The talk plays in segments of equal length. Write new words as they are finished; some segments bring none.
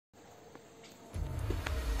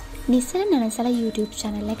Nisala Nenasala YouTube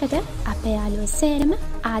channel එකට අපේ යාළුවෝ සේරම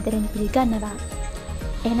ආදරෙන් පිළිගන්නවා.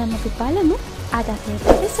 එහෙනම් අපි බලමු අද අපේ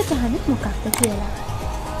වැඩසටහන මොකක්ද කියලා.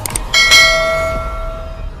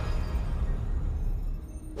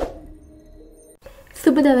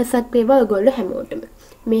 සුබ දවසක් වේවා ඔයගොල්ලෝ හැමෝටම.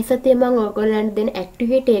 මේ සතියේ මම ඔයගොල්ලන්ට දෙන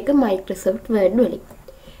ඇක්ටිවිටි එක Microsoft Word වලින්.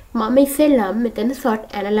 මම ඉස්සෙල්ලාම මෙතන sort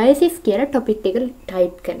analysis කියලා topic එක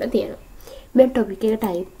type කරලා තියෙනවා. මේ topic එක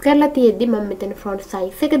type කරලා තියෙද්දි මම මෙතන font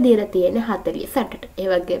size එක දීලා තියෙන්නේ 48ට. ඒ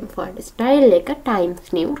වගේම font style එක Times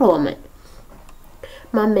New Roman.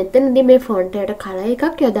 මම මෙතනදී මේ font එකට color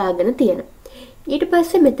එකක් යොදාගෙන තියෙනවා. ඊට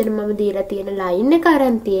පස්සේ මෙතන මම දීලා තියෙන line එක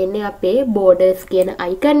අරන් තියෙන්නේ අපේ borders කියන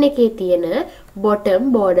icon එකේ තියෙන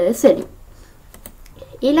bottom borders වලින්.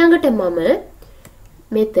 ඊළඟට මම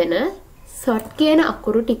මෙතන sort කියන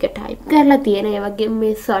අකුරු ටික type කරලා තියෙන. ඒ වගේම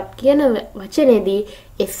මේ sort කියන වචනේදී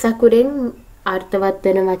S අකුරෙන් අර්ථවත්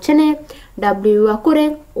වෙන වචනය, W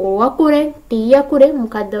අකුරෙන්, O අකුරෙන්, T අකුරෙන්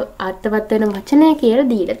මොකද්ද අර්ථවත් වෙන වචනය කියලා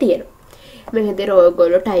දීලා තියෙනවා. මේ විදිහට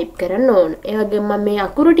ඔයගොල්ලෝ type කරන්න ඕන. ඒ වගේම මම මේ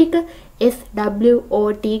අකුරු ටික S W O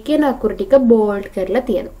T කියන අකුරු ටික bold කරලා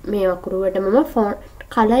තියෙනවා. මේ අකුරු වලට මම font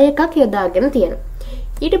color එකක් යොදාගෙන තියෙනවා.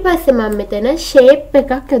 ඊට පස්සේ මම මෙතන shape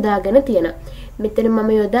එකක් යොදාගෙන තියෙනවා. මෙතන මම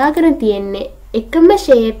යොදාගෙන තියෙන්නේ එකම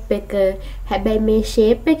shape එක. හැබැයි මේ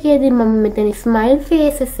shape එකේදී මම මෙතන smile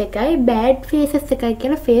faces එකයි bad faces එකයි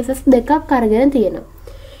කියලා faces දෙකක් අරගෙන තියෙනවා.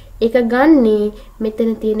 ඒක ගන්නේ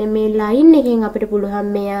මෙතන තියෙන මේ line එකෙන් අපිට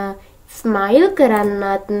පුළුවන් මෙයා smile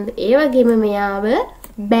කරන්නත් ඒ වගේම මෙයාව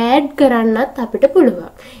bad කරන්නත් අපිට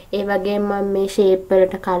පුළුවන්. ඒ වගේම මම මේ shape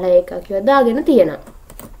වලට color එකක් යොදාගෙන තියෙනවා.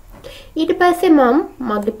 ඊට පස්සේ මම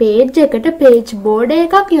මගේ page එකට page border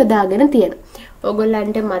එකක් යොදාගෙන තියෙනවා.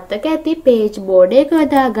 ඔයගොල්ලන්ට මතක ඇති page border එක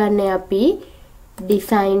යොදාගන්නේ අපි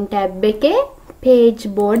design tab එකේ page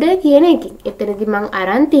border කියන එකකින්. එතනදී මම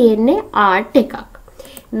අරන් තියෙන්නේ art එකක්.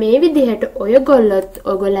 මේ විදිහට ඔයගොල්ලොත්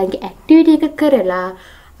ඔයගොල්ලන්ගේ activity එක කරලා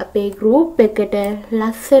අපේ group එකට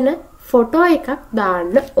ලස්සන photo එකක්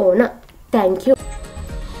දාන්න ඕන. Thank you.